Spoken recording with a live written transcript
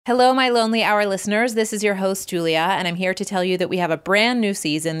Hello, my Lonely Hour listeners. This is your host, Julia, and I'm here to tell you that we have a brand new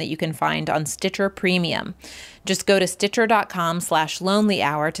season that you can find on Stitcher Premium. Just go to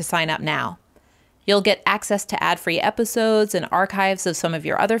stitcher.com/lonelyhour to sign up now. You'll get access to ad-free episodes and archives of some of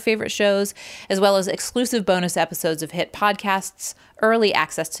your other favorite shows, as well as exclusive bonus episodes of hit podcasts, early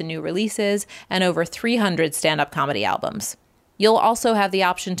access to new releases, and over 300 stand-up comedy albums. You'll also have the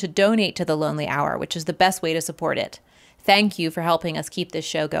option to donate to The Lonely Hour, which is the best way to support it. Thank you for helping us keep this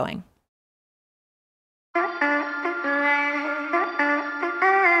show going.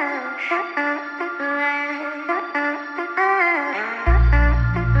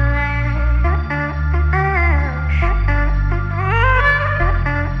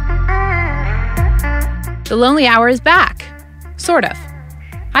 The Lonely Hour is back. Sort of.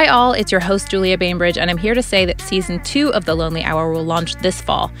 Hi all, it's your host Julia Bainbridge, and I'm here to say that Season 2 of The Lonely Hour will launch this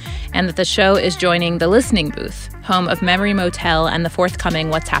fall, and that the show is joining The Listening Booth, home of Memory Motel and the forthcoming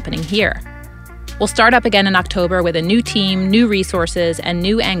What's Happening Here. We'll start up again in October with a new team, new resources, and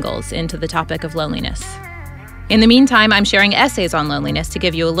new angles into the topic of loneliness. In the meantime, I'm sharing essays on loneliness to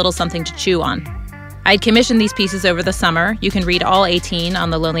give you a little something to chew on. I'd commissioned these pieces over the summer. You can read all 18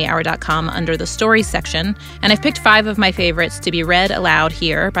 on thelonelyhour.com under the Stories section, and I've picked 5 of my favorites to be read aloud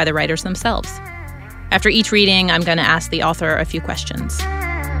here by the writers themselves. After each reading, I'm going to ask the author a few questions.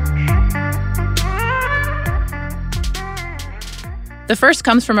 The first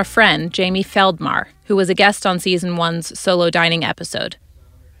comes from a friend, Jamie Feldmar, who was a guest on Season 1's solo dining episode.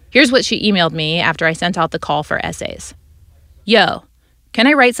 Here's what she emailed me after I sent out the call for essays. Yo. Can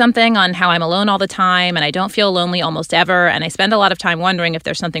I write something on how I'm alone all the time and I don't feel lonely almost ever and I spend a lot of time wondering if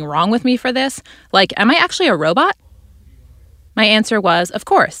there's something wrong with me for this? Like, am I actually a robot? My answer was, of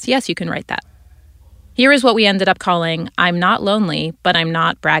course, yes, you can write that. Here is what we ended up calling, I'm not lonely, but I'm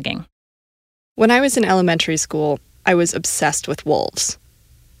not bragging. When I was in elementary school, I was obsessed with wolves.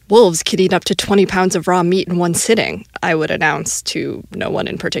 Wolves could eat up to 20 pounds of raw meat in one sitting, I would announce to no one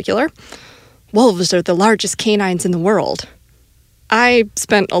in particular. Wolves are the largest canines in the world. I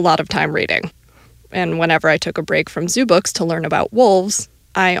spent a lot of time reading, and whenever I took a break from zoo books to learn about wolves,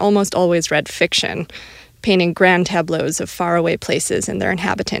 I almost always read fiction, painting grand tableaus of faraway places and their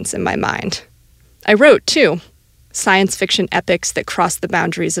inhabitants in my mind. I wrote, too, science fiction epics that crossed the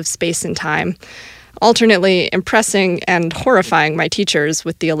boundaries of space and time, alternately impressing and horrifying my teachers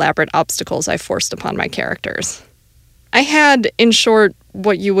with the elaborate obstacles I forced upon my characters. I had, in short,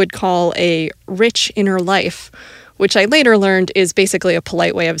 what you would call a rich inner life, which I later learned is basically a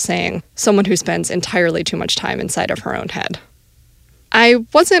polite way of saying someone who spends entirely too much time inside of her own head. I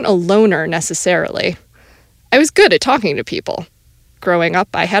wasn't a loner necessarily. I was good at talking to people. Growing up,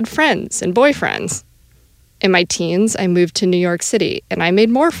 I had friends and boyfriends. In my teens, I moved to New York City, and I made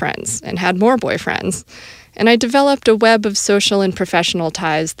more friends and had more boyfriends. And I developed a web of social and professional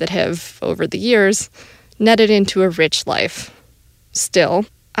ties that have, over the years, netted into a rich life. Still,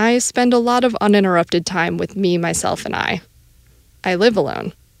 I spend a lot of uninterrupted time with me, myself, and I. I live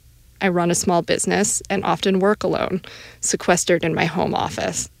alone. I run a small business and often work alone, sequestered in my home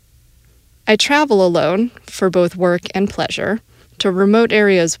office. I travel alone, for both work and pleasure, to remote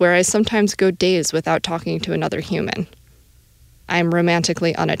areas where I sometimes go days without talking to another human. I'm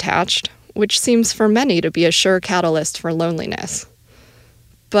romantically unattached, which seems for many to be a sure catalyst for loneliness.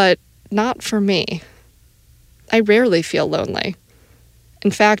 But not for me. I rarely feel lonely. In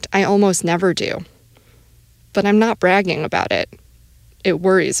fact, I almost never do. But I'm not bragging about it. It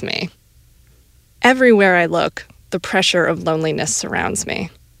worries me. Everywhere I look, the pressure of loneliness surrounds me.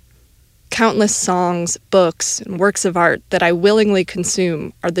 Countless songs, books, and works of art that I willingly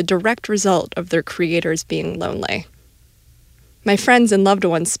consume are the direct result of their creators being lonely. My friends and loved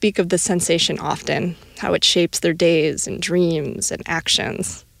ones speak of this sensation often, how it shapes their days and dreams and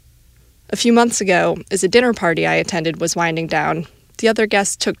actions. A few months ago, as a dinner party I attended was winding down, the other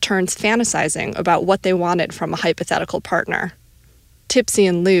guests took turns fantasizing about what they wanted from a hypothetical partner. Tipsy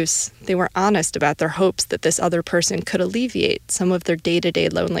and loose, they were honest about their hopes that this other person could alleviate some of their day-to-day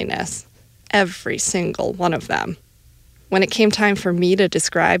loneliness. Every single one of them. When it came time for me to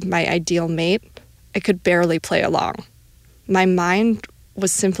describe my ideal mate, I could barely play along. My mind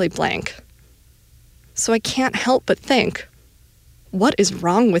was simply blank. So I can't help but think, what is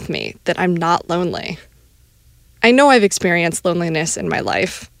wrong with me that I'm not lonely? I know I've experienced loneliness in my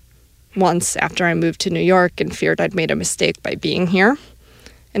life. Once after I moved to New York and feared I'd made a mistake by being here.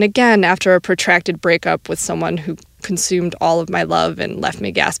 And again after a protracted breakup with someone who consumed all of my love and left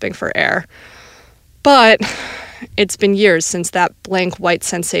me gasping for air. But it's been years since that blank white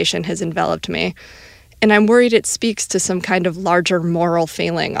sensation has enveloped me, and I'm worried it speaks to some kind of larger moral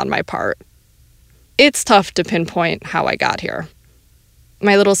failing on my part. It's tough to pinpoint how I got here.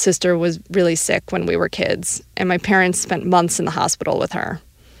 My little sister was really sick when we were kids, and my parents spent months in the hospital with her.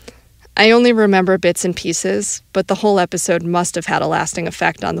 I only remember bits and pieces, but the whole episode must have had a lasting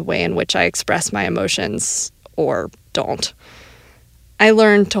effect on the way in which I express my emotions, or don't. I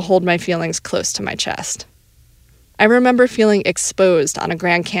learned to hold my feelings close to my chest. I remember feeling exposed on a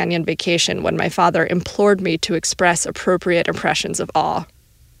Grand Canyon vacation when my father implored me to express appropriate impressions of awe.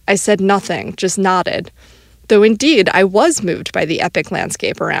 I said nothing, just nodded, though indeed I was moved by the epic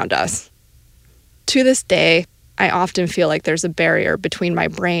landscape around us. To this day, I often feel like there's a barrier between my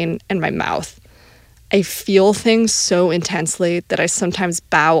brain and my mouth. I feel things so intensely that I sometimes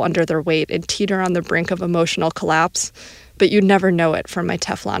bow under their weight and teeter on the brink of emotional collapse, but you'd never know it from my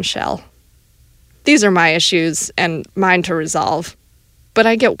Teflon shell. These are my issues and mine to resolve, but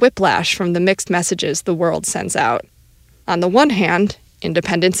I get whiplash from the mixed messages the world sends out. On the one hand,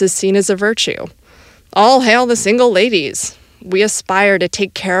 independence is seen as a virtue. All hail the single ladies. We aspire to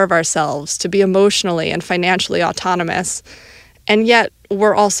take care of ourselves, to be emotionally and financially autonomous, and yet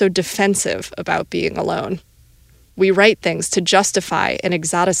we're also defensive about being alone. We write things to justify and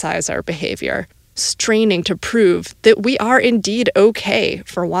exoticize our behavior, straining to prove that we are indeed okay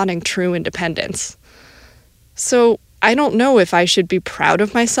for wanting true independence. So I don't know if I should be proud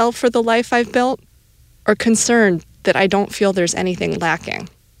of myself for the life I've built, or concerned that I don't feel there's anything lacking.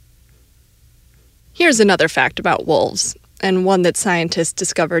 Here's another fact about wolves, and one that scientists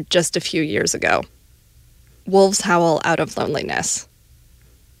discovered just a few years ago. Wolves howl out of loneliness.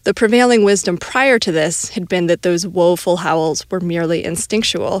 The prevailing wisdom prior to this had been that those woeful howls were merely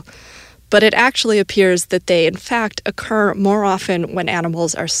instinctual, but it actually appears that they, in fact, occur more often when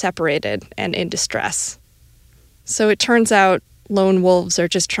animals are separated and in distress. So it turns out lone wolves are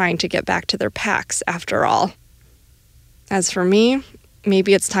just trying to get back to their packs after all. As for me,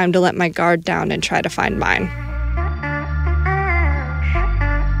 maybe it's time to let my guard down and try to find mine.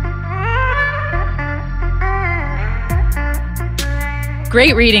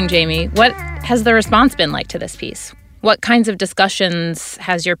 Great reading, Jamie. What has the response been like to this piece? What kinds of discussions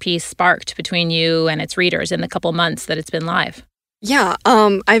has your piece sparked between you and its readers in the couple months that it's been live? Yeah,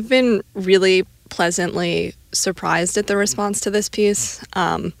 I've been really pleasantly surprised at the response to this piece.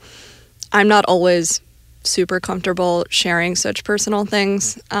 I'm not always super comfortable sharing such personal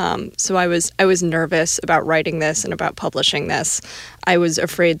things. So I was nervous about writing this and about publishing this. I was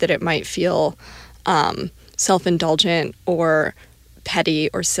afraid that it might feel self-indulgent or petty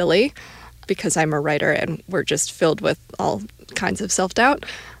or silly because I'm a writer and we're just filled with all kinds of self-doubt.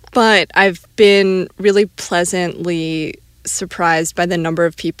 But I've been really pleasantly surprised by the number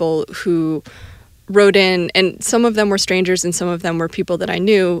of people who wrote in, and some of them were strangers and some of them were people that I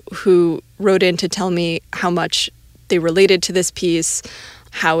knew, who wrote in to tell me how much they related to this piece,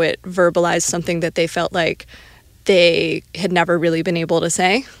 how it verbalized something that they felt like they had never really been able to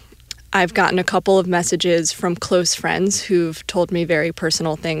say. I've gotten a couple of messages from close friends who've told me very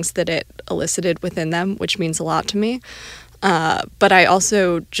personal things that it elicited within them, which means a lot to me. But I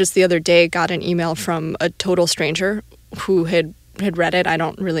also, just the other day, got an email from a total stranger who had read it. I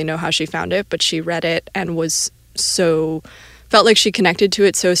don't really know how she found it, but she read it and felt like she connected to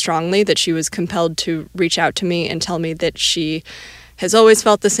it so strongly that she was compelled to reach out to me and tell me that she has always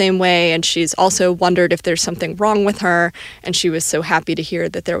felt the same way, and she's also wondered if there's something wrong with her, and she was so happy to hear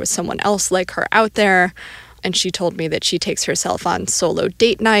that there was someone else like her out there. And she told me that she takes herself on solo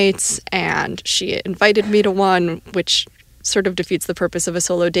date nights, and she invited me to one, which sort of defeats the purpose of a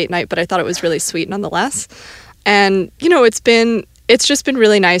solo date night, but I thought it was really sweet nonetheless. And, it's just been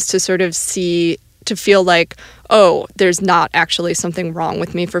really nice to sort of to feel like, oh, there's not actually something wrong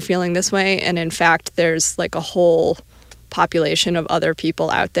with me for feeling this way. And in fact, there's like a whole population of other people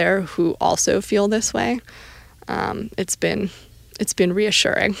out there who also feel this way. It's been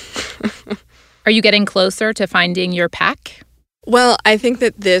reassuring. Are you getting closer to finding your pack? Well, I think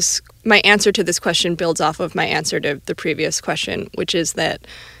that my answer to this question builds off of my answer to the previous question, which is that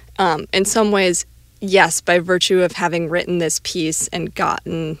in some ways, yes, by virtue of having written this piece and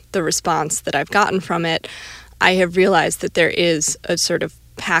gotten the response that I've gotten from it, I have realized that there is a sort of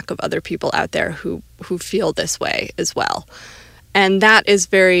pack of other people out there who feel this way as well. And that is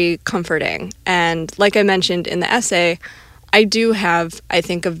very comforting. And like I mentioned in the essay, I do have, I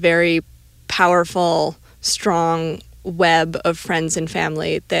think, a very powerful, strong web of friends and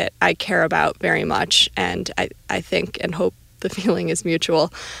family that I care about very much. And I think and hope the feeling is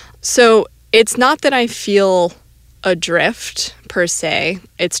mutual. So it's not that I feel adrift per se.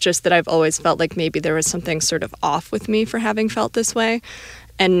 It's just that I've always felt like maybe there was something sort of off with me for having felt this way.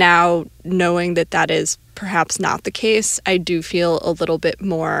 And now knowing that that is perhaps not the case, I do feel a little bit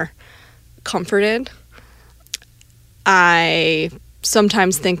more comforted. I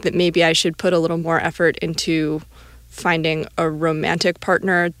sometimes think that maybe I should put a little more effort into finding a romantic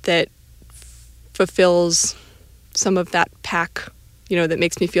partner that fulfills some of that pack, that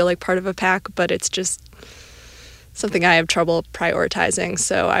makes me feel like part of a pack, but it's just something I have trouble prioritizing.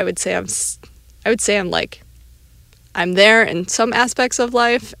 So I would say I'm there in some aspects of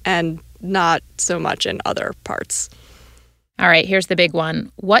life and not so much in other parts. All right, here's the big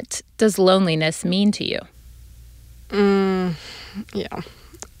one. What does loneliness mean to you? Yeah.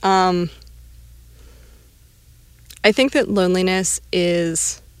 I think that loneliness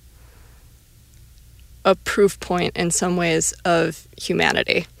is a proof point in some ways of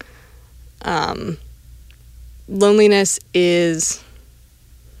humanity. Loneliness is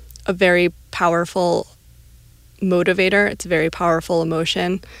a very powerful motivator. It's a very powerful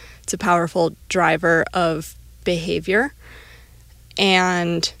emotion. It's a powerful driver of behavior.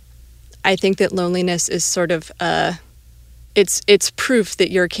 And I think that loneliness is sort of it's proof that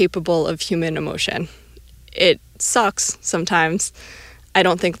you're capable of human emotion. It sucks sometimes. I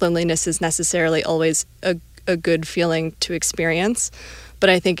don't think loneliness is necessarily always a good feeling to experience, but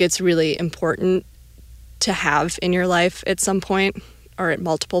I think it's really important to have in your life at some point or at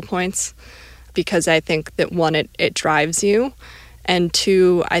multiple points, because I think that one, it drives you, and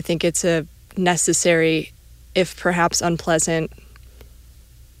two, I think it's a necessary, if perhaps unpleasant,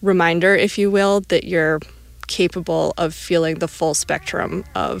 reminder, if you will, that you're capable of feeling the full spectrum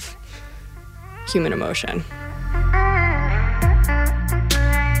of human emotion.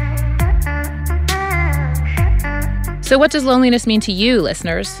 So what does loneliness mean to you,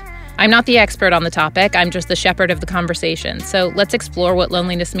 listeners? I'm not the expert on the topic. I'm just the shepherd of the conversation. So let's explore what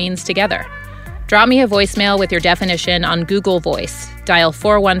loneliness means together. Drop me a voicemail with your definition on Google Voice. Dial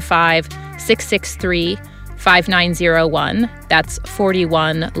 415-663-5901. That's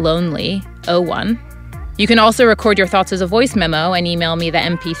 41-LONELY-01. You can also record your thoughts as a voice memo and email me the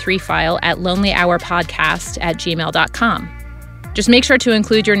MP3 file at lonelyhourpodcast@gmail.com. Just make sure to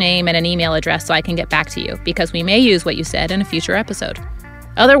include your name and an email address so I can get back to you, because we may use what you said in a future episode.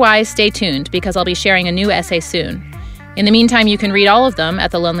 Otherwise, stay tuned, because I'll be sharing a new essay soon. In the meantime, you can read all of them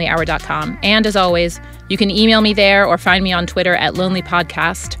at thelonelyhour.com. And as always, you can email me there or find me on Twitter at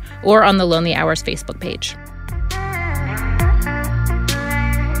lonelypodcast or on the Lonely Hours Facebook page.